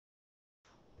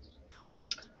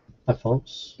Hi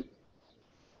folks,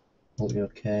 hope you're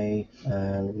okay,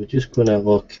 and we're just going to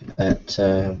look at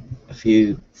a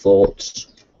few thoughts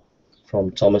from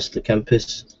Thomas the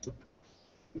Kempis,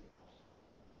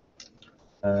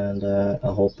 and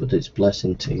I hope that it's a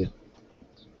blessing to you.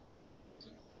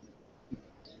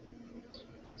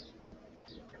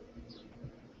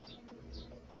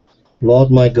 Lord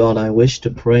my God, I wish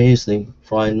to praise thee,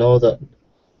 for I know that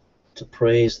to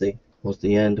praise thee was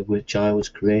the end of which I was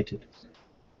created.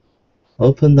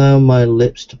 Open thou my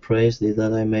lips to praise thee,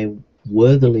 that I may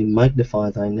worthily magnify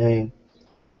thy name.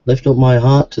 Lift up my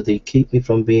heart to thee, keep me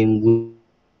from being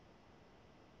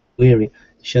weary.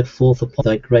 Shed forth upon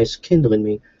thy grace, kindle in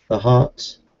me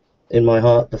in my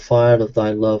heart the fire of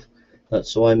thy love, that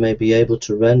so I may be able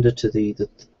to render to thee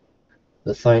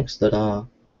the thanks that are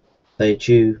thy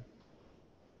due.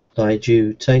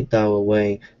 Take thou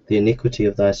away the iniquity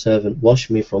of thy servant. Wash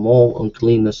me from all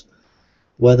uncleanness,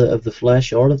 whether of the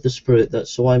flesh or of the spirit, that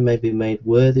so I may be made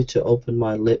worthy to open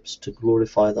my lips to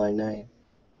glorify thy name.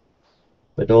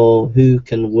 But who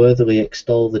can worthily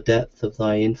extol the depth of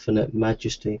thy infinite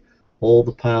majesty? All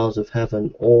the powers of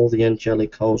heaven, all the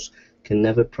angelic hosts, can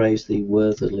never praise thee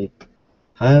worthily.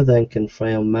 How then can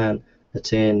frail man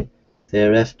attain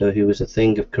thereafter, who is a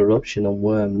thing of corruption and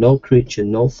worm? No creature,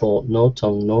 no thought, no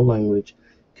tongue, no language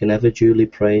can ever duly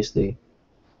praise thee.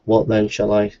 What then,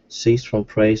 shall I cease from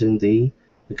praising thee,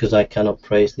 because I cannot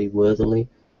praise thee worthily?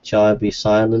 Shall I be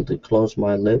silent and close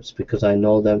my lips, because I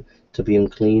know them to be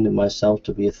unclean, and myself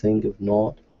to be a thing of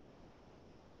naught?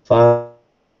 Far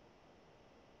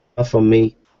from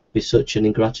me be such an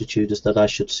ingratitude as that I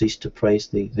should cease to praise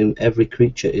thee, whom every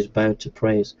creature is bound to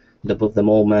praise, and above them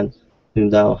all men, whom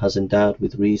thou hast endowed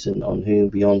with reason, on whom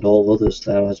beyond all others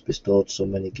thou hast bestowed so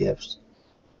many gifts.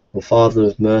 O Father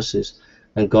of mercies,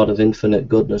 and God of infinite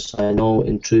goodness, I know,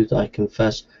 in truth I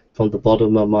confess from the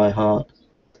bottom of my heart,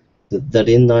 that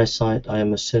in thy sight I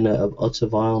am a sinner of utter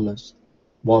vileness,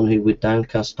 one who with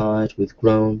downcast eyes, with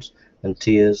groans and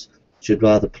tears, should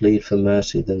rather plead for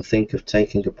mercy than think of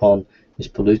taking upon his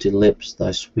polluted lips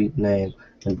thy sweet name,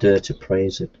 and dare to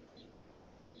praise it.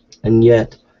 And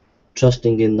yet,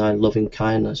 trusting in thy loving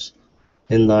kindness,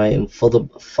 in thy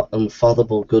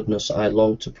unfathomable goodness, I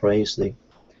long to praise thee,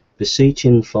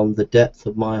 beseeching from the depth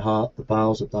of my heart the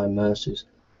bowels of thy mercies,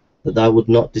 that thou would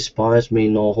not despise me,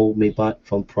 nor hold me back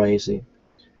from praising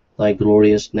thy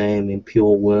glorious name,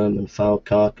 impure worm and foul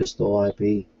carcass though I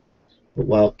be, but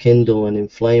while kindle and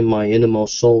inflame my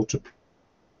innermost soul to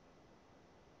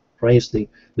praise thee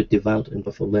with devout and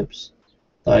joyful lips.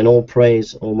 Thine all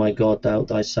praise, O my God, thou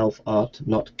thyself art,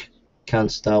 not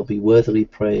canst thou be worthily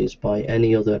praised by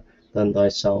any other than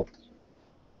thyself.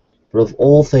 For of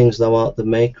all things thou art the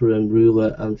maker and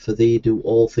ruler, and for thee do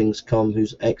all things come,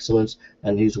 whose excellence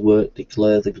and whose work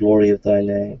declare the glory of thy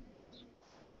name.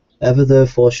 Ever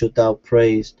therefore should thou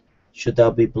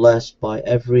be blessed by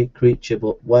every creature,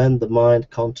 but when the mind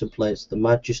contemplates the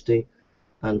majesty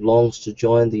and longs to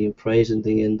join thee in praising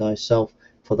thee in thyself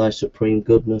for thy supreme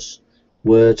goodness,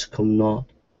 words come not.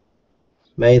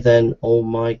 May then, O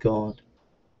my God,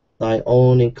 thy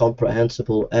own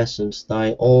incomprehensible essence,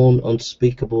 thy own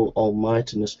unspeakable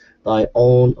almightiness, thy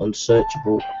own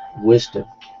unsearchable wisdom.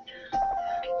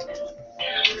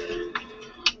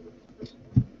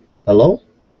 Hello?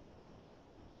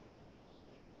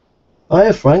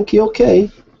 Hiya Frank, you okay?